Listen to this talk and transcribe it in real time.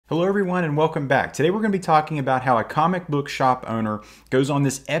Hello everyone and welcome back. Today we're going to be talking about how a comic book shop owner goes on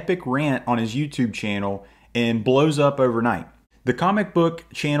this epic rant on his YouTube channel and blows up overnight. The comic book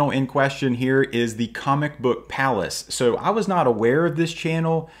channel in question here is the Comic Book Palace. So I was not aware of this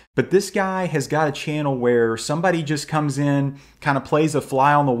channel, but this guy has got a channel where somebody just comes in, kind of plays a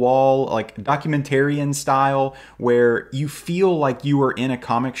fly on the wall, like documentarian style, where you feel like you are in a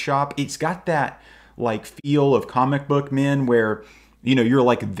comic shop. It's got that like feel of comic book men where you're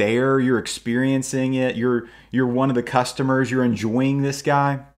like there, you're experiencing it, you're one of the customers, you're enjoying this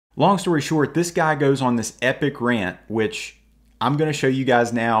guy. Long story short, this guy goes on this epic rant, which I'm going to show you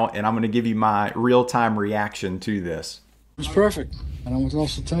guys now, and I'm going to give you my real-time reaction to this. It's perfect. I don't know what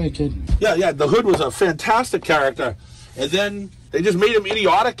else to tell you, kid. Yeah, the Hood was a fantastic character, and then they just made him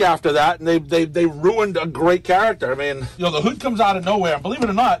idiotic after that, and they ruined a great character. I mean, the Hood comes out of nowhere, and believe it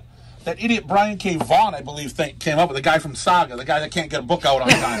or not, that idiot Brian K. Vaughan, I believe, came up with the guy from Saga, the guy that can't get a book out on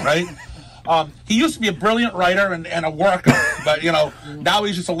time, right? He used to be a brilliant writer and a worker, but now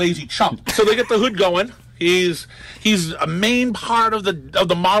he's just a lazy chump. So they get the Hood going. He's a main part of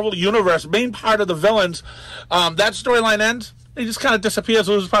the Marvel universe, main part of the villains. That storyline ends. He just kind of disappears,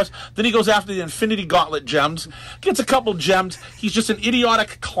 loses parts. Then he goes after the Infinity Gauntlet gems, gets a couple gems. He's just an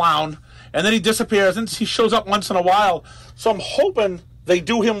idiotic clown, and then he disappears. And he shows up once in a while. So I'm hoping they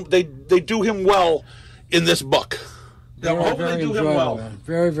do him well in this book. I'm hoping they do him well. Man.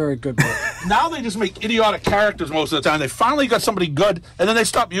 Very, very good book. Now they just make idiotic characters most of the time. They finally got somebody good, and then they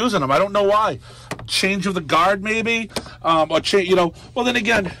stop using them. I don't know why. Change of the guard, maybe, or change. Well, then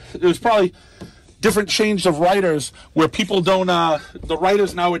again, there's probably different change of writers where people don't. The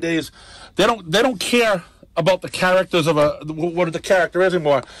writers nowadays, they don't care about the characters of what the character is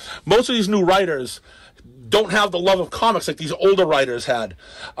anymore. Most of these new writers don't have the love of comics like these older writers had,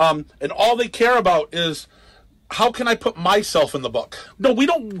 and all they care about is, how can I put myself in the book? No, we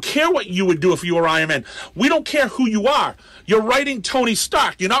don't care what you would do if you were Iron Man. We don't care who you are. You're writing Tony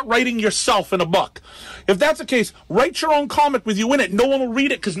Stark. You're not writing yourself in a book. If that's the case, write your own comic with you in it. No one will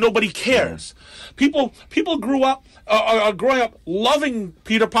read it because nobody cares. People grew up, are growing up loving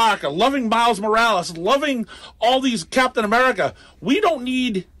Peter Parker, loving Miles Morales, loving all these Captain America. We don't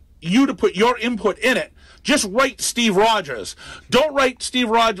need you to put your input in it. Just write Steve Rogers. Don't write Steve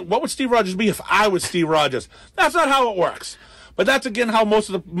Rogers. What would Steve Rogers be if I was Steve Rogers? That's not how it works. But that's again how most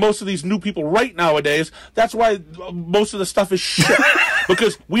of these new people write nowadays. That's why most of the stuff is shit.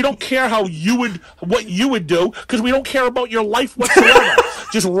 Because we don't care what you would do, because we don't care about your life whatsoever.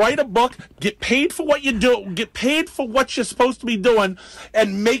 Just write a book, get paid for what you do, get paid for what you're supposed to be doing,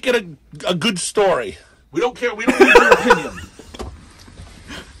 and make it a good story. We don't care. We don't need your opinion.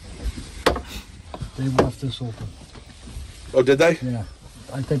 They left this open. Oh, did they? Yeah.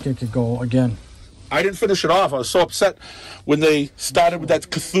 I think it could go again. I didn't finish it off. I was so upset when they started with that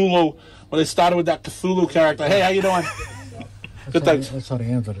Cthulhu. Character. Hey, how you doing? Good, thanks. That's how they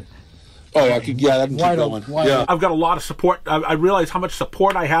ended it. Oh yeah, that can keep going. Yeah. I've got a lot of support. I realize how much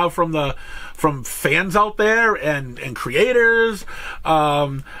support I have from fans out there and creators.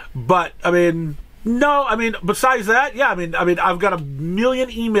 But I mean. No, I mean, besides that, yeah, I mean, I've got a million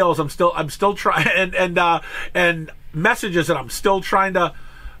emails. I'm still trying, and messages that I'm still trying to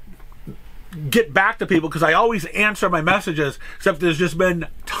get back to people, because I always answer my messages, except there's just been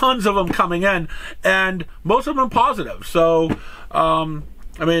tons of them coming in, and most of them positive. So, I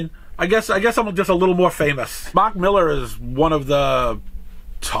mean, I guess I'm just a little more famous. Mark Millar is one of the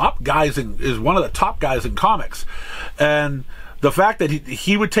top guys in comics, and the fact that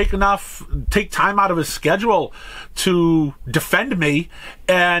he would take time out of his schedule to defend me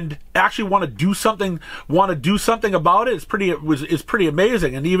and actually want to do something about it is pretty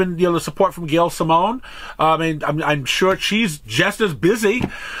amazing. And even the support from Gail Simone. I mean, I'm sure she's just as busy.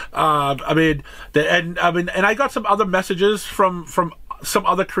 And I got some other messages from some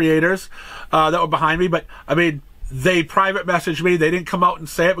other creators that were behind me, but I mean, they private messaged me. They didn't come out and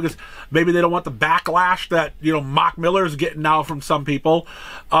say it because maybe they don't want the backlash that Mark Millar is getting now from some people.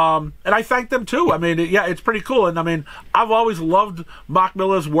 And I thank them too. I mean, yeah, it's pretty cool. And I mean, I've always loved Mark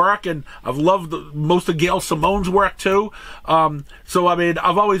Millar's work, and I've loved most of Gail Simone's work too. So I mean,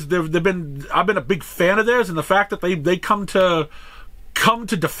 I've been a big fan of theirs, and the fact that they come to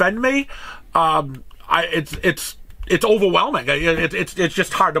defend me, it's overwhelming. It's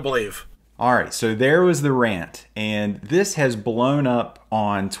just hard to believe. All right, so there was the rant, and this has blown up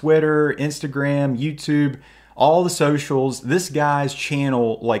on Twitter, Instagram, YouTube, all the socials. This guy's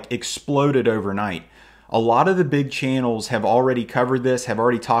channel like exploded overnight. A lot of the big channels have already covered this, have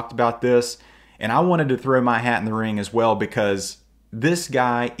already talked about this, and I wanted to throw my hat in the ring as well because this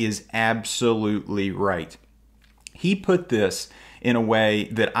guy is absolutely right. He put this in a way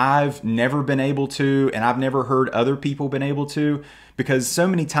that I've never been able to, and I've never heard other people been able to, because so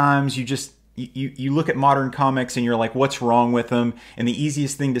many times you look at modern comics and you're like, what's wrong with them? And the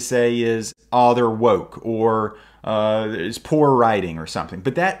easiest thing to say is, oh, they're woke, or it's poor writing or something.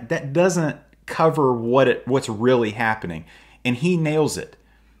 But that doesn't cover what's really happening. And he nails it.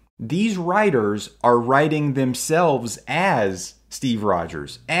 These writers are writing themselves as Steve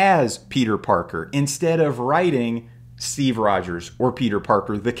Rogers, as Peter Parker, instead of writing Steve Rogers or Peter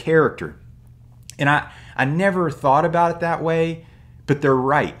Parker, the character. And I never thought about it that way, but they're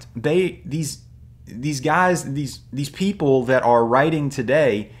right. These guys, these people that are writing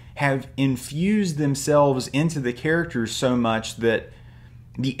today have infused themselves into the characters so much that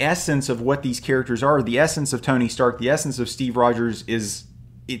the essence of what these characters are, the essence of Tony Stark, the essence of Steve Rogers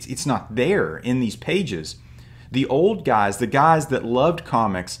it's not there in these pages. The old guys, the guys that loved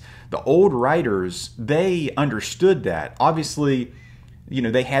comics, the old writers, they understood that. Obviously,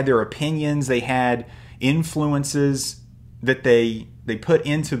 they had their opinions, they had influences that they put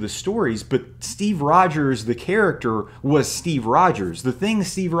into the stories, but Steve Rogers, the character, was Steve Rogers. The things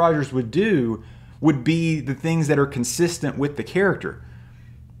Steve Rogers would do would be the things that are consistent with the character.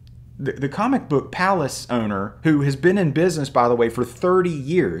 The comic book palace owner, who has been in business, by the way, for 30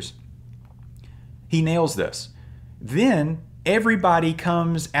 years, he nails this. Then everybody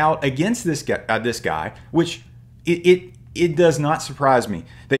comes out against this guy, which it does not surprise me.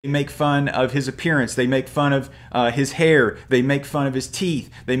 They make fun of his appearance. They make fun of his hair. They make fun of his teeth.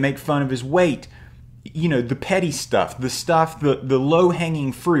 They make fun of his weight. The petty stuff, the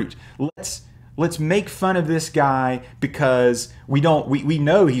low-hanging fruit. Let's make fun of this guy because we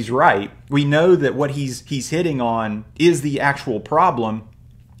know he's right. We know that what he's hitting on is the actual problem.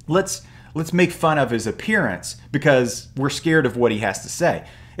 Let's make fun of his appearance because we're scared of what he has to say.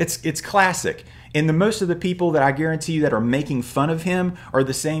 It's classic. And most of the people that I guarantee you that are making fun of him are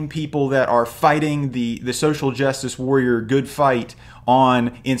the same people that are fighting the social justice warrior good fight on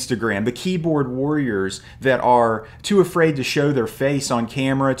Instagram. The keyboard warriors that are too afraid to show their face on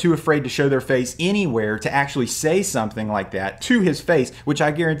camera, too afraid to show their face anywhere to actually say something like that to his face, which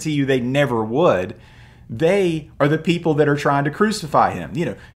I guarantee you they never would. They are the people that are trying to crucify him.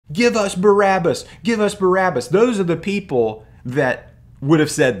 Give us Barabbas, give us Barabbas. Those are the people that would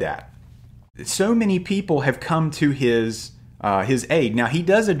have said that. So many people have come to his aid. Now, he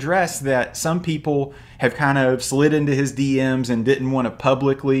does address that some people have kind of slid into his DMs and didn't want to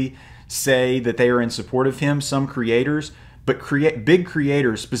publicly say that they are in support of him, some creators, but big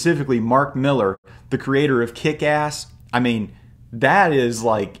creators, specifically Mark Millar, the creator of Kick-Ass. I mean, that is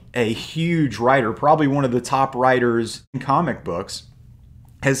like a huge writer, probably one of the top writers in comic books,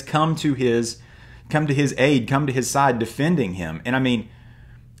 has come to his aid, come to his side, defending him. And I mean,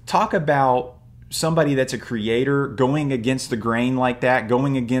 talk about somebody that's a creator going against the grain like that,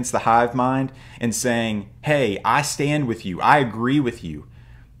 going against the hive mind and saying, hey, I stand with you. I agree with you.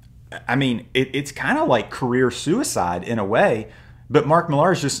 I mean, it's kind of like career suicide in a way, but Mark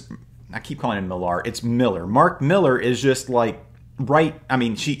Millar is just, I keep calling him Millar, it's Miller. Mark Millar is just like, right, I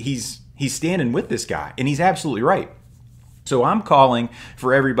mean, he's standing with this guy, and he's absolutely right. So I'm calling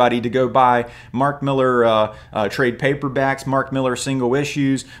for everybody to go buy Mark Millar trade paperbacks, Mark Millar single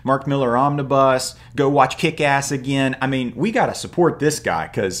issues, Mark Millar omnibus, go watch Kick-Ass again. I mean, we got to support this guy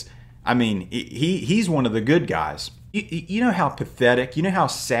because, I mean, he's one of the good guys. You know how pathetic, you know how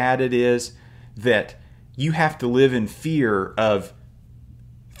sad it is that you have to live in fear of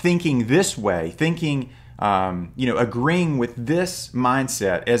thinking this way, thinking, agreeing with this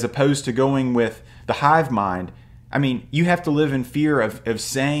mindset as opposed to going with the hive mind. I mean, you have to live in fear of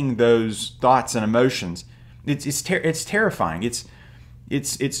saying those thoughts and emotions. It's terrifying.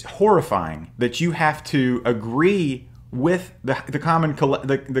 It's horrifying that you have to agree with the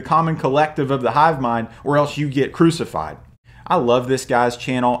common collective of the hive mind, or else you get crucified. I love this guy's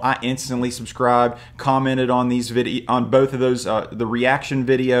channel. I instantly subscribed, commented on both of those, the reaction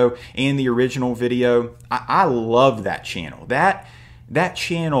video and the original video. I love that channel. That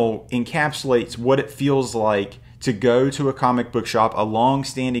channel encapsulates what it feels like to go to a comic book shop, a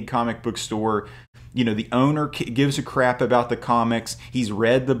long-standing comic book store. The owner gives a crap about the comics. He's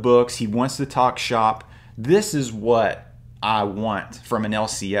read the books. He wants to talk shop. This is what I want from an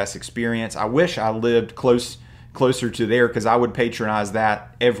LCS experience. I wish I lived closer to there because I would patronize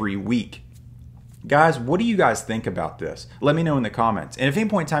that every week. Guys, what do you guys think about this? Let me know in the comments. And if at any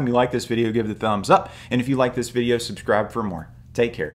point in time you like this video, give it a thumbs up. And if you like this video, subscribe for more. Take care.